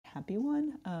happy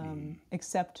one,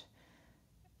 except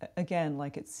again,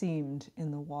 like it seemed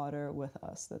in the water with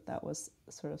us that was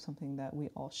sort of something that we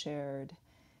all shared.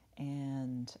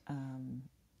 And,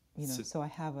 So, so I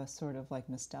have a sort of like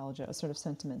nostalgia, a sort of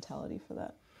sentimentality for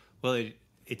that. well,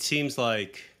 it seems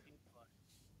like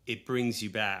it brings you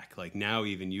back. Like now,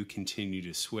 even you continue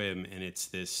to swim, and it's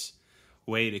this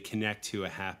way to connect to a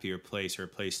happier place, or a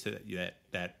place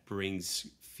that brings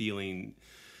feelings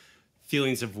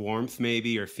of warmth,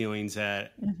 maybe, or feelings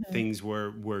that things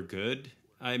were good.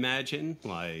 I imagine,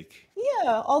 like,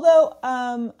 Yeah, although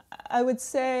I would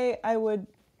say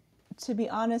to be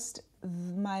honest,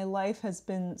 my life has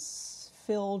been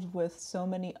filled with so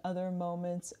many other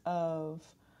moments of,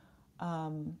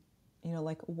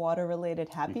 like water-related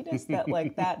happiness that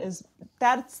like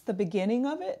that's the beginning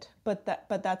of it, but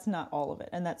that's not all of it,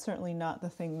 and that's certainly not the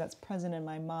thing that's present in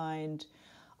my mind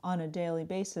on a daily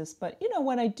basis. But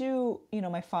when I do,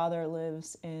 my father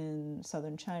lives in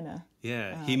southern China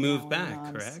yeah, he moved now, and my back,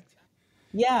 mom's correct?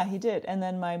 yeah, he did. And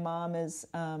then my mom is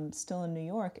still in New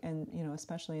York, and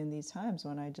especially in these times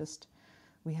when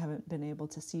we haven't been able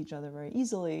to see each other very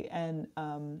easily, and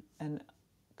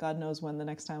God knows when the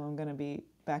next time I'm going to be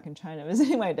back in China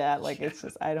visiting my dad. Like it's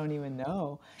just I don't even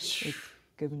know. It's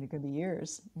going to be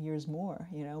years more.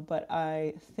 But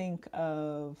I think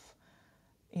of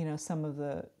some of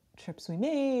the trips we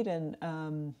made, and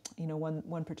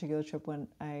one particular trip when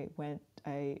I went,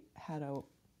 I had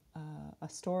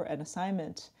an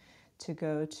assignment to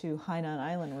go to Hainan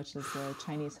Island, which is the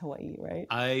Chinese Hawaii, right?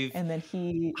 I've And then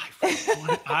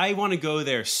I want to go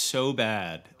there so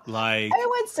bad. Like I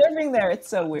went surfing there. It's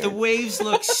so the weird. waves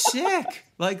look sick,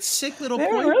 like sick little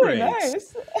They're point really breaks.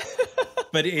 nice.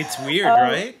 But it's weird,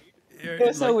 right?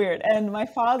 They're so Like, weird. And my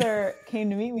father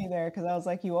came to meet me there because I was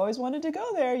like, "You always wanted to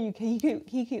go there."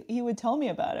 He would tell me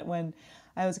about it when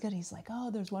I was good. He's like,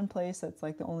 "Oh, there's one place that's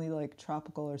like the only like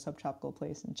tropical or subtropical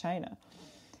place in China."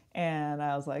 And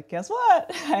I was like, "Guess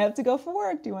what? I have to go for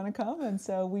work. Do you want to come?" And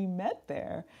so we met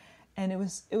there. And it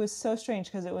was so strange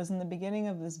because it was in the beginning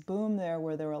of this boom there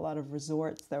where there were a lot of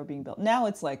resorts that were being built. Now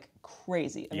it's like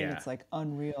crazy. I mean, yeah. it's like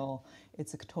unreal.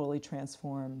 It's a totally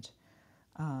transformed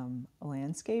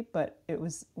landscape. But it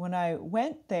was when I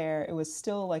went there, it was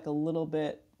still like a little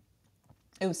bit.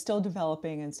 It was still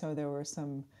developing, and so there were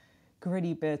some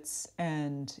gritty bits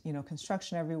and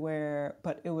construction everywhere.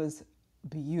 But it was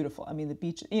beautiful. I mean, the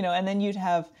beach, and then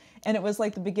and it was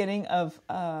like the beginning of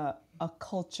a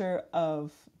culture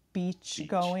of beach Beach.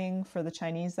 going for the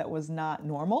Chinese that was not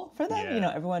normal for them.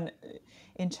 Yeah. Everyone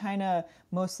in China,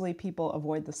 mostly people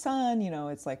avoid the sun.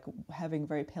 It's like having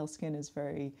very pale skin is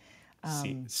very,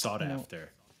 Sought you know, after.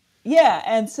 yeah.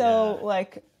 And so Yeah.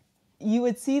 like you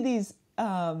would see these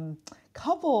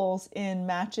couples in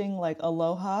matching like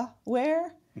aloha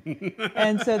wear.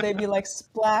 And so they'd be like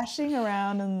splashing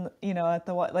around and at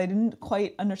the water. They didn't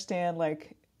quite understand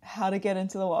like how to get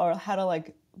into the water or how to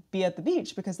like be at the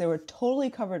beach because they were totally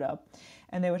covered up.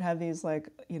 And they would have these like,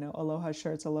 aloha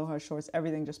shirts, aloha shorts,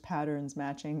 everything just patterns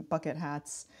matching, bucket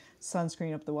hats,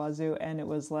 sunscreen up the wazoo. And it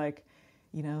was like,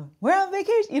 we're on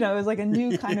vacation. It was like a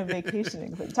new kind of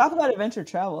vacationing. But talk about adventure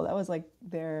travel. That was like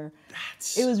it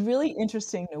That's was really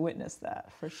interesting to witness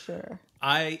that for sure.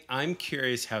 I'm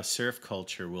curious how surf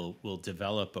culture will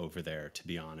develop over there, to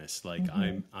be honest. Like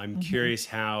I'm curious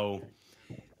how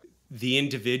the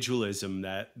individualism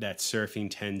that surfing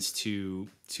tends to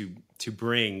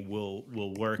bring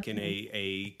will work in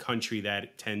a country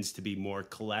that tends to be more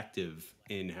collective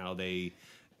in how they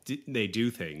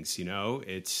do things.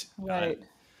 It's Right,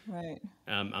 right.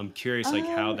 I'm curious like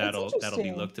how It's that'll be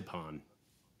interesting. looked upon.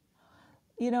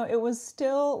 It was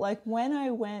still like when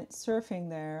I went surfing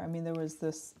there, I mean, there was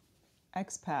this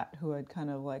expat who had kind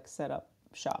of like set up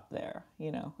shop there,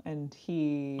 and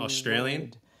he Australian.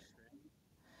 would.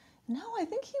 No, I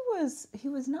think he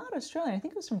was not Australian. I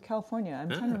think he was from California. I'm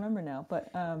trying to Ah, remember now,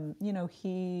 but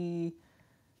he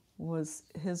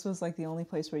his was like the only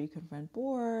place where you could rent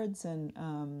boards,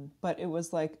 and but it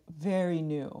was like very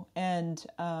new. And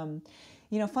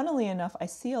funnily enough, I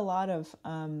see a lot of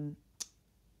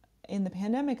in the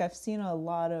pandemic, I've seen a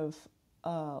lot of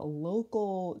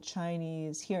local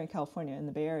Chinese here in California, in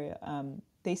the Bay Area.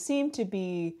 They seem to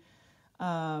be,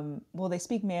 well, they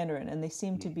speak Mandarin, and they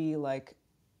seem to be like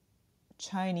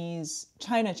China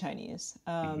Chinese,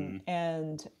 mm-hmm.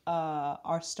 and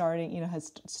are starting,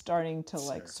 has starting to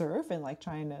like Surf. surf and like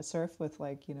trying to surf with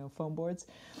like, foam boards.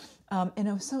 And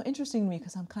it was so interesting to me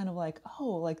because I'm kind of like,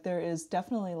 oh, like there is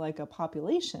definitely like a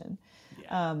population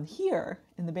Yeah. here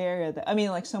in the Bay Area that, I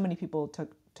mean, like so many people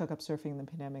took up surfing in the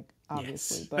pandemic,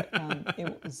 obviously, Yes. but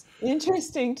it was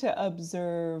interesting to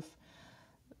observe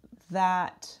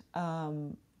that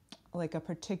like a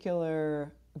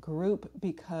particular group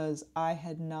because I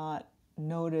had not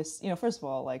noticed, first of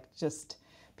all, like just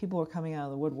people were coming out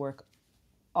of the woodwork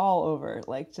all over,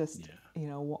 like just,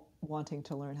 Yeah. Wanting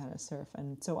to learn how to surf.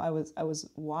 And so I've been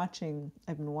watching,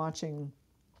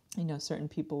 certain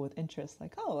people with interest,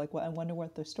 like, oh, like, well, I wonder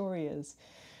what their story is.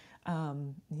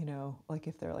 Like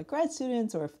if they're like grad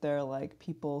students or if they're like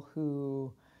people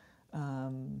who,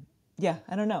 yeah,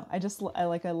 I don't know. I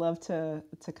love to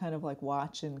kind of like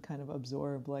watch and kind of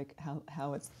absorb like how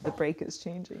the break is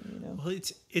changing. Well,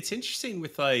 it's interesting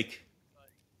with like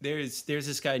there's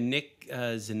this guy Nick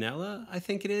Zanella, I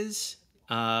think it is.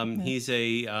 He's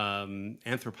a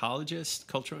anthropologist,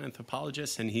 cultural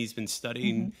anthropologist, and he's been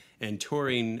studying and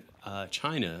touring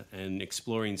China and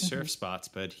exploring surf spots.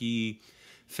 But he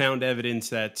found evidence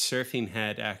that surfing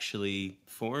had actually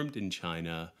formed in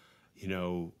China,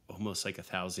 almost like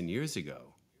 1,000 years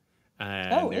ago.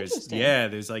 And Interesting.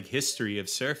 there's like history of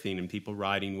surfing and people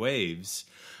riding waves.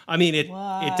 I mean, it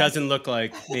doesn't look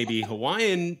like maybe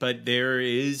Hawaiian, but there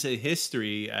is a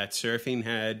history at surfing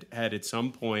had at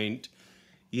some point,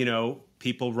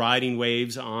 people riding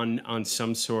waves on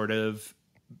some sort of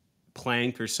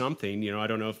plank or something. I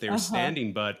don't know if they were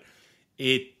standing, but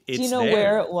it's Do you know there.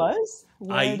 where it was?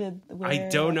 I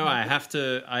don't know. I have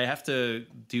to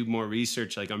do more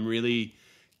research. Like I'm really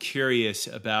curious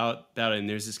about it. And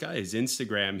there's this guy, his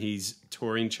Instagram, he's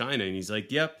touring China and he's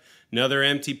like, yep, another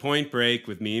empty point break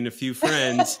with me and a few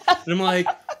friends. And I'm like,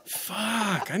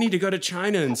 fuck, I need to go to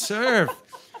China and surf.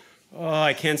 Oh,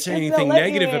 I can't say anything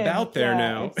negative about there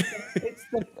now.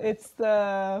 It's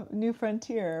the new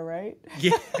frontier, right?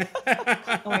 Yeah.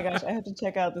 Oh my gosh, I have to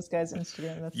check out this guy's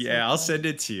Instagram. That's I'll send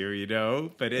it to you,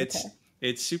 but it's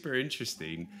super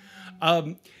interesting.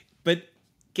 But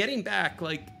getting back,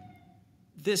 like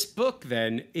this book,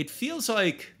 then it feels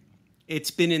like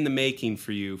it's been in the making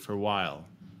for you for a while,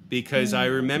 because I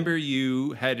remember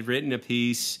you had written a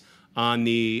piece on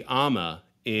the Ama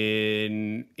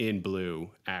in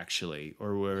Blue, actually,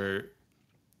 or were...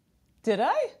 Did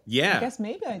I? Yeah. I guess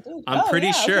maybe I did. I'm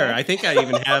pretty sure. Okay. I think I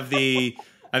even have I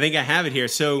think I have it here.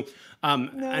 So,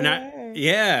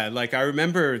 like I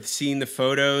remember seeing the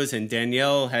photos, and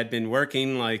Danielle had been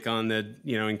working like on the,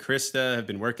 and Krista have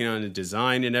been working on the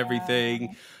design and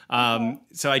everything.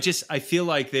 So I feel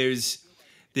like there's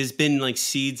been like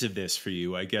seeds of this for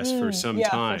you, I guess, for some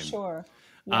time. Yeah, for sure.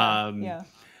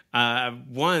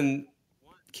 One,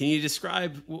 can you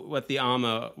describe what the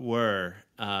Ama were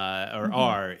or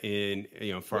are in,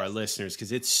 for our listeners?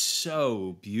 Because it's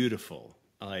so beautiful.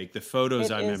 Like the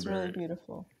photos I remember. It is really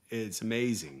beautiful. It's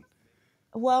amazing.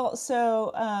 Well,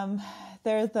 so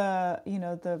they're the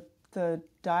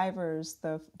divers,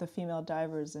 the female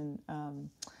divers in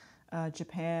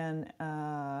Japan,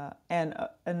 and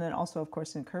then also of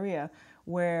course in Korea,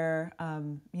 where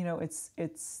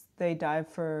it's they dive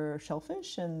for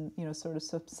shellfish and sort of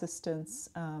subsistence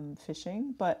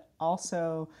fishing, but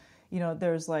also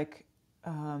there's like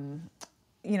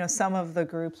some of the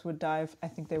groups would dive. I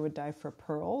think they would dive for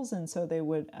pearls, and so they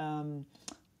would.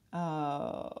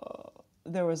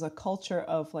 There was a culture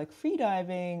of like free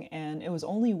diving, and it was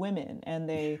only women, and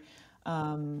they,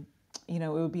 it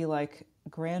would be like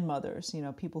grandmothers,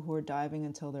 people who were diving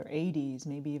until their 80s,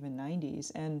 maybe even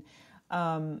 90s, and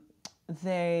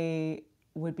they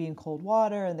would be in cold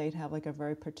water, and they'd have like a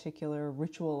very particular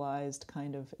ritualized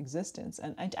kind of existence.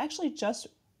 And I actually just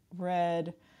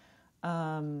read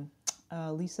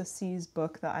Lisa C's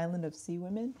book, The Island of Sea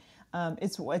Women.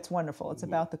 It's wonderful. It's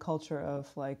about the culture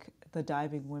of like the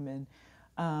diving women,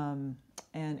 but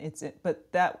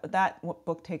that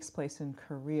book takes place in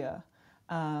Korea,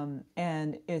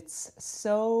 and it's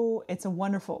a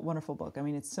wonderful book. I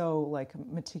mean, it's so like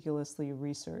meticulously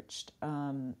researched,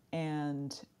 and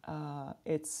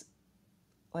it's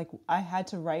like I had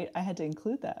to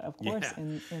include that, of course,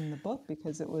 in the book,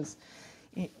 because it was.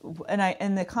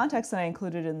 And the context that I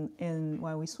included in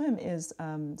Why We Swim is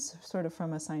sort of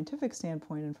from a scientific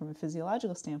standpoint and from a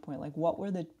physiological standpoint. Like,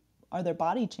 are there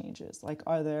body changes? Like,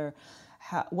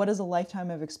 what does a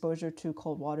lifetime of exposure to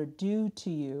cold water do to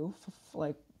you,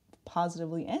 like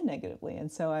positively and negatively? And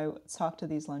so I talked to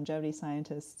these longevity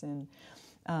scientists and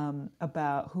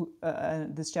about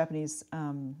this Japanese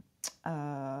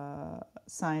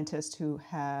scientist who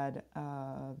had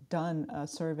done a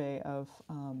survey of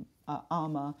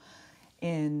Ama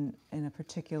in a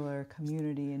particular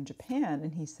community in Japan,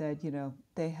 and he said,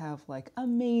 they have like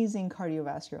amazing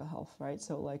cardiovascular health, right?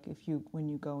 So like when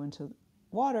you go into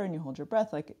water and you hold your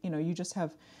breath, like you just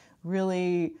have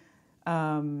really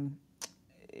your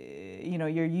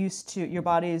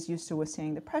body is used to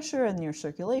withstanding the pressure and your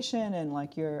circulation, and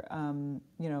like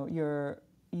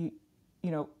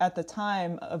at the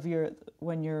time of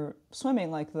when you're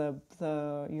swimming, like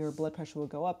your blood pressure will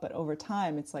go up, but over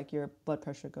time it's like your blood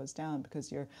pressure goes down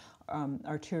because your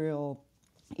arterial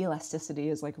elasticity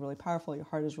is like really powerful. Your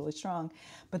heart is really strong.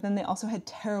 But then they also had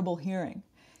terrible hearing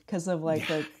because of like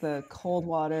the cold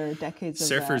water, decades of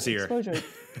surfer's that ear. exposure.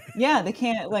 Yeah, they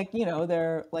can't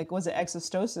they're like, was it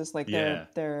exostosis? Like Yeah.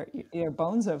 their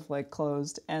bones have like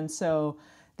closed, and so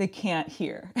they can't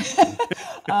hear.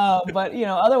 But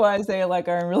otherwise they like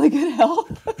are in really good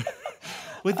health.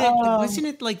 Wasn't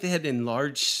it like they had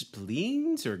enlarged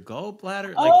spleens or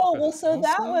gallbladder? Like, So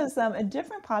that also? was a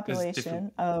different It was population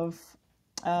different.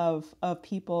 of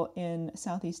people in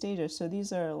Southeast Asia. So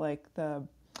these are like the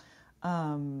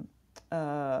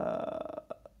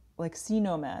like sea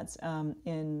nomads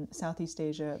in Southeast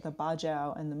Asia, the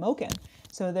Bajau and the Moken.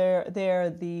 So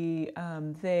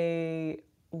they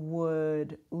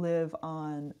would live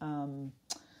on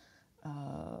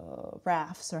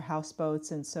rafts or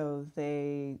houseboats, and so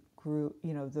they grew.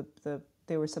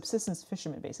 They were subsistence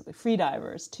fishermen, basically free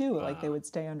divers too. Like they would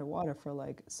stay underwater for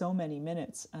like so many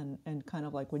minutes, and kind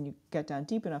of like when you get down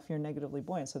deep enough, you're negatively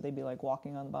buoyant. So they'd be like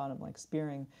walking on the bottom, like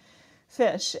spearing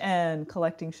fish and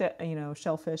collecting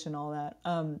shellfish and all that.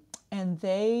 And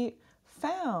they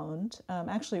found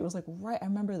actually it was like right. I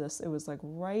remember this. It was like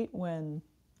right when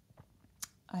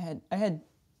I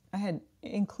had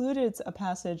included a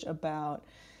passage about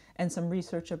and some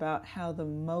research about how the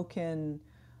Moken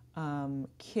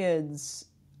kids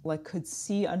like could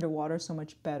see underwater so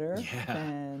much better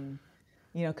than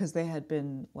because they had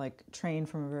been like trained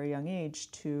from a very young age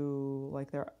to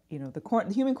like their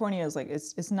the human cornea is like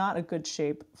it's not a good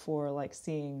shape for like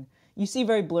seeing. You see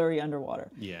very blurry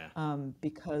underwater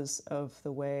because of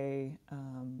the way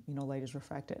light is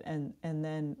refracted, and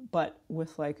then but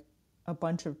with like a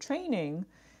bunch of training,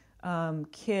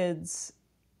 kids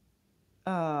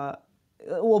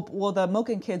the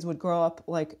Moken kids would grow up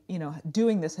like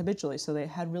doing this habitually, so they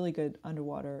had really good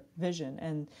underwater vision.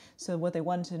 And so what they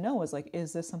wanted to know was like,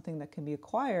 is this something that can be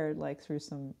acquired like through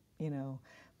some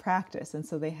practice? And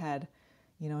so they had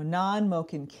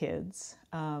non-Moken kids.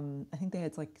 I think they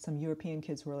had like some European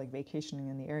kids who were like vacationing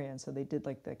in the area, and so they did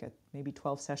like maybe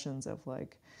 12 sessions of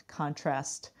like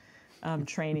contrast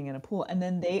training in a pool, and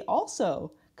then they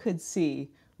also could see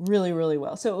really, really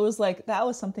well. So it was like that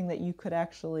was something that you could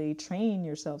actually train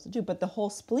yourselves to do. But the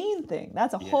whole spleen thing,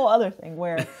 that's a whole other thing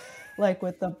where like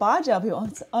with the Bajau people,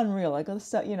 it's unreal. Like the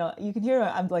stuff, you can hear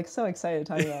I'm like so excited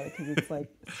talking about it because it's like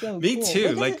so Me cool.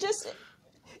 too. Because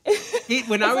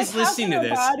when I was listening to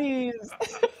this, bodies.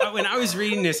 when I was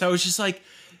reading this, I was just like,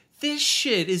 this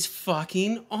shit is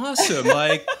fucking awesome.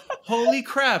 Like, holy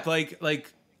crap. Like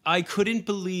I couldn't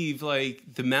believe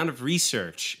like the amount of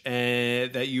research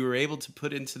that you were able to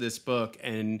put into this book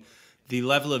and the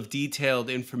level of detailed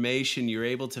information you're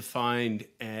able to find.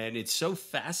 And it's so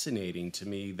fascinating to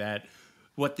me that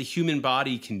what the human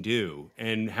body can do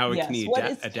and how it can what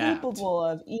it's adapt. capable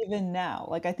of even now.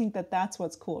 Like, I think that's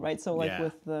what's cool, right? So like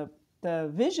with the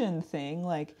vision thing,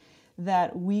 like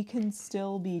that we can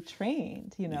still be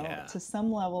trained, to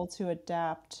some level to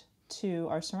adapt to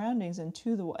our surroundings and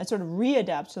to and sort of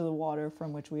readapt to the water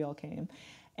from which we all came.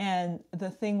 And the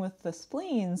thing with the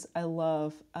spleens, I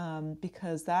love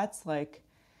because that's like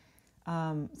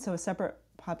so a separate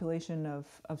population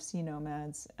of sea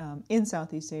nomads in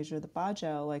Southeast Asia, the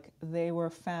Bajau, like they were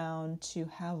found to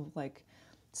have like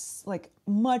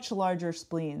much larger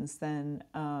spleens than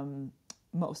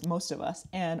most of us,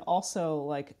 and also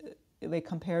like they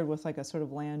compared with like a sort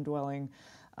of land dwelling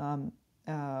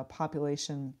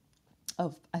population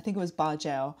of, I think it was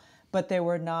Bajau, but they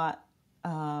were not.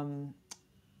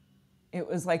 It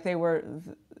was like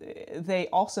they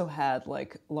also had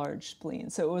like large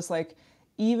spleens. So it was like,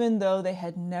 even though they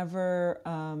had never,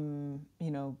 done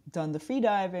the free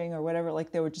diving or whatever,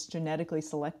 like they were just genetically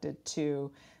selected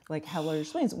to like have larger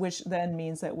spleens, which then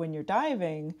means that when you're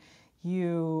diving,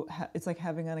 it's like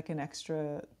having like an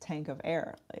extra tank of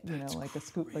air, like a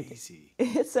scoop, crazy.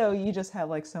 Like so you just have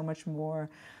like so much more,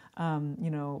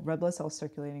 red blood cells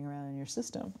circulating around in your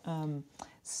system.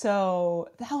 So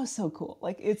that was so cool.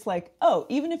 Like, it's like, oh,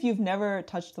 even if you've never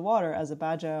touched the water as a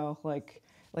Bajau,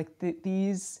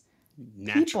 these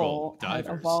natural people divers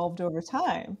have evolved over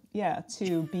time,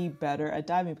 to be better at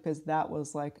diving because that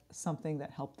was like something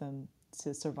that helped them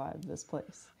to survive this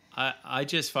place. I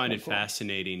just find it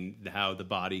fascinating how the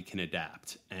body can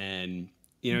adapt. And,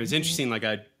 it's interesting, like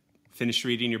I finished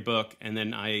reading your book, and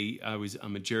then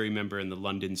I'm a jury member in the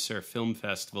London Surf Film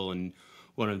Festival, and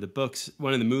one of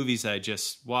the movies I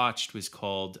just watched was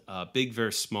called Big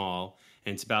vs. Small,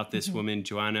 and it's about this woman,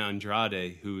 Joana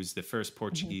Andrade, who's the first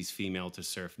Portuguese female to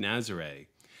surf Nazaré.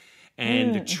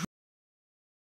 and the